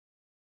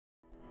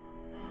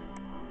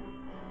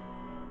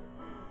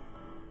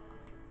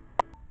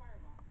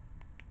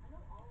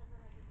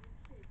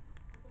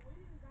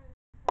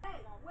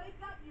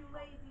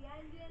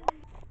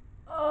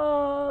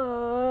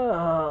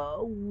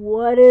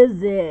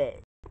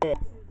Today,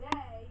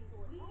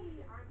 we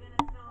are going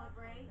to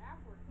celebrate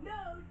No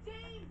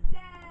James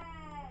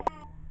Day!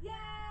 Yay!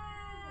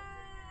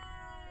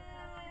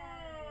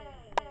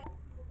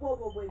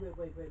 Whoa, wait.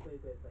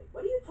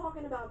 What are you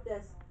talking about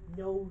this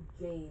No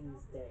James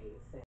Day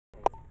thing?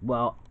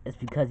 Well, it's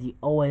because you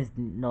always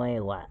annoy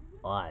a lot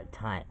of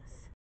times.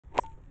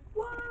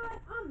 What?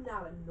 I'm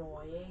not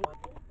annoying.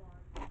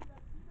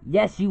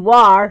 Yes, you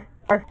are.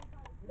 No,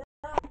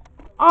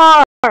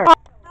 R not.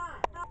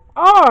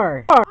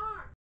 R Not.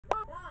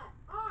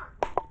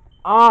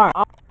 R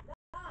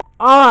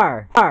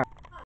R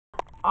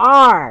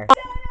R.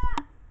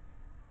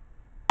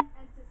 And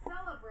to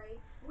celebrate,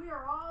 we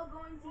are all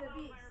going to the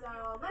beach,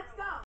 so let's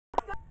go!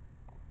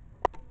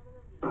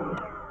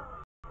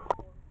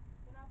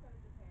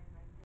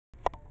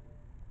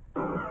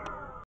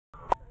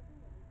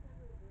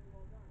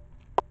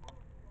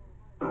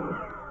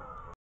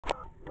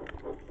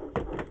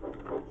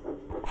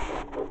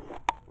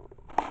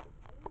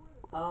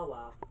 Oh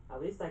well,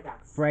 at least I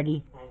got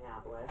Freddy. to hang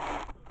out with.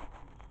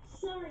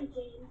 Sorry,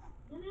 James.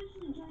 I'm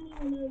actually joining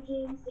the No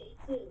James Day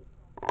too.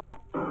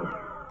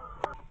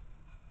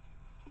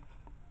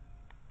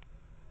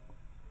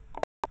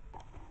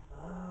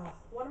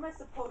 What am I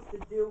supposed to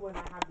do when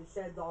I have the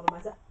sheds all to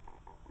myself?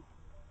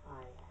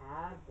 I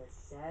have the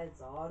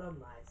sheds all to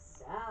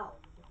myself.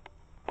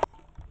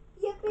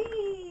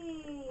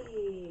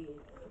 Yippee!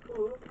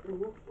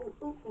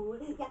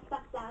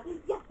 Yatta-da,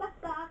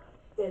 yatta-da.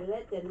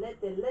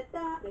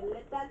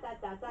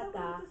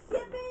 Diddle-da-da-da-da-da.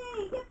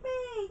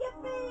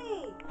 Yippee!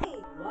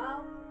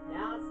 Well,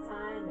 now it's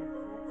time to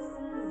catch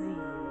some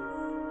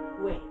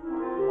Z's. Wait,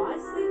 why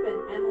sleep in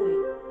Emily?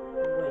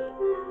 Wait,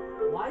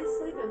 why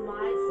sleep in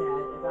my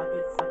shed if I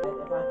could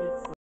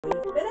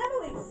sleep in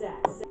Emily's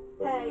shed?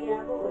 Hey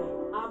Emily,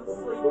 I'm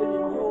sleeping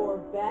in your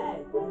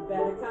bed. You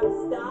better come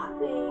stop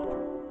me.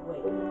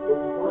 Wait,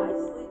 why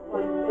sleep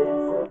like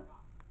this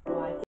if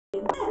I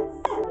can this?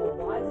 Well,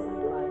 why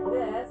sleep like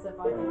this if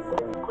I can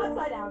sleep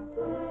upside down?